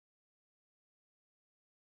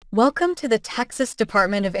Welcome to the Texas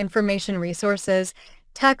Department of Information Resources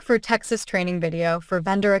Tech4TX training video for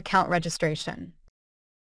vendor account registration.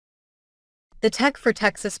 The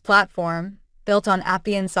Tech4TX platform, built on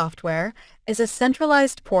Appian software, is a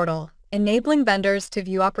centralized portal enabling vendors to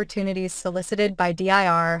view opportunities solicited by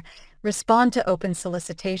DIR, respond to open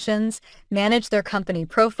solicitations, manage their company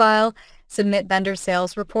profile, submit vendor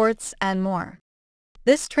sales reports, and more.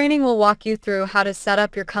 This training will walk you through how to set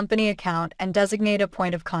up your company account and designate a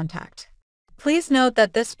point of contact. Please note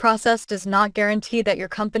that this process does not guarantee that your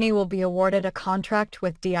company will be awarded a contract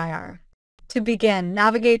with DIR. To begin,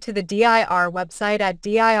 navigate to the DIR website at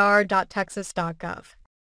dir.texas.gov.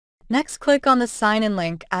 Next, click on the sign-in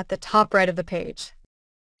link at the top right of the page.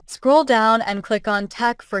 Scroll down and click on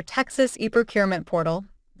Tech4TX e-procurement portal,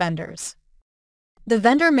 vendors. The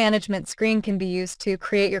vendor management screen can be used to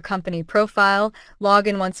create your company profile, log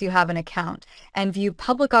in once you have an account, and view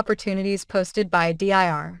public opportunities posted by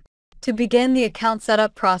DIR. To begin the account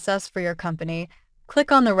setup process for your company,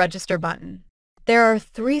 click on the Register button. There are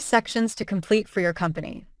 3 sections to complete for your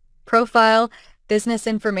company: Profile, Business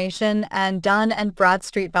Information, and Dun &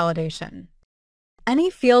 Bradstreet Validation.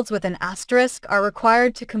 Any fields with an asterisk are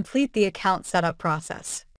required to complete the account setup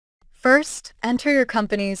process. First, enter your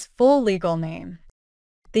company's full legal name.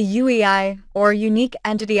 The UEI, or Unique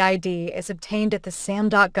Entity ID, is obtained at the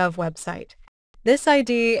sam.gov website. This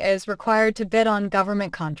ID is required to bid on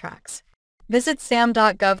government contracts. Visit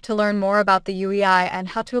sam.gov to learn more about the UEI and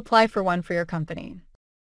how to apply for one for your company.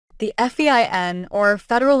 The FEIN, or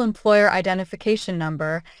Federal Employer Identification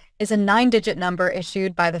Number, is a 9-digit number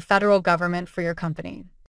issued by the federal government for your company.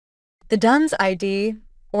 The DUNS ID,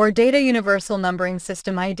 or Data Universal Numbering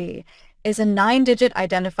System ID, is a 9-digit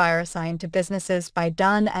identifier assigned to businesses by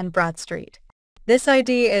Dun & Bradstreet. This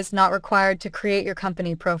ID is not required to create your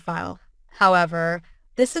company profile. However,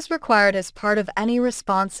 this is required as part of any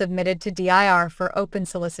response submitted to DIR for open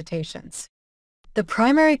solicitations. The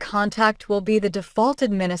primary contact will be the default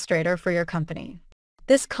administrator for your company.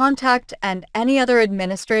 This contact and any other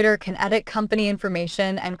administrator can edit company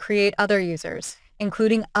information and create other users,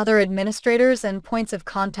 including other administrators and points of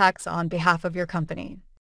contacts on behalf of your company.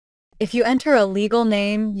 If you enter a legal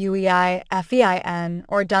name, UEI, FEIN,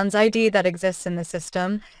 or DUNS ID that exists in the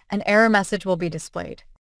system, an error message will be displayed.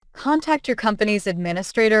 Contact your company's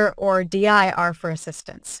administrator or DIR for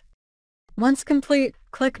assistance. Once complete,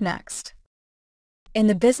 click Next. In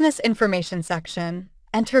the Business Information section,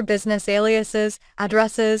 enter business aliases,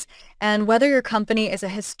 addresses, and whether your company is a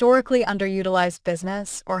historically underutilized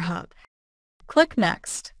business or hub. Click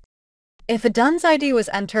Next. If a DUNS ID was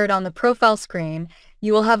entered on the profile screen,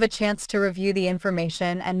 you will have a chance to review the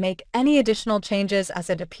information and make any additional changes as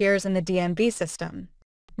it appears in the DMB system.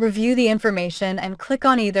 Review the information and click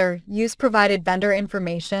on either Use Provided Vendor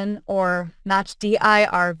Information or Match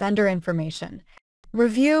DIR Vendor Information.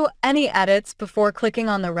 Review any edits before clicking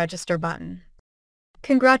on the Register button.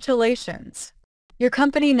 Congratulations! Your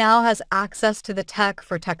company now has access to the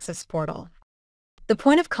Tech4TX portal. The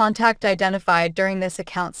point of contact identified during this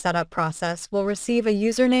account setup process will receive a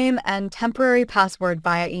username and temporary password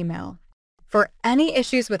via email. For any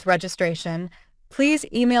issues with registration, please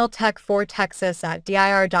email Tech4TX at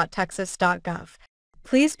dir.texas.gov.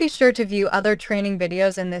 Please be sure to view other training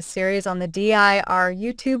videos in this series on the DIR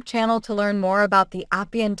YouTube channel to learn more about the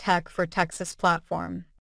Appian Tech4TX platform.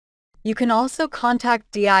 You can also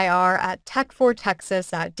contact DIR at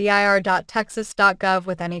Tech4TX at dir.texas.gov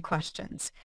with any questions.